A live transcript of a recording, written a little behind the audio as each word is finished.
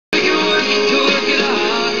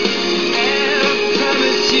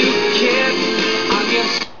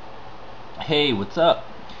Hey, what's up?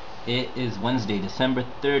 It is Wednesday, December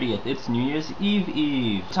 30th. It's New Year's Eve.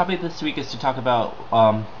 The topic this week is to talk about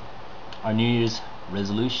our New Year's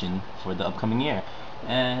resolution for the upcoming year.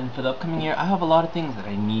 And for the upcoming year, I have a lot of things that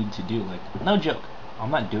I need to do. Like, no joke, I'm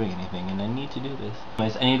not doing anything, and I need to do this.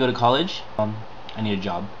 Anyways, I need to go to college. I need a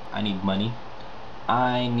job. I need money.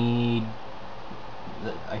 I need.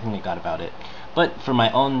 I think I got about it. But for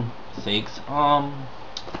my own sakes, I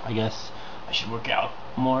guess I should work out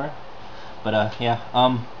more. But yeah,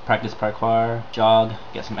 practice parkour, jog,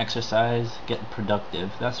 get some exercise, get productive.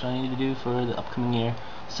 That's what I need to do for the upcoming year.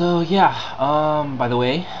 So yeah, by the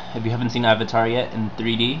way, if you haven't seen Avatar yet in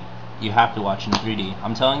 3D, you have to watch in 3D.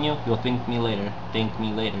 I'm telling you, you'll thank me later. Thank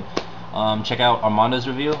me later. Check out Armando's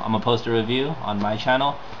review. I'm gonna post a review on my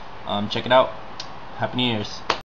channel. Check it out. Happy New Year's.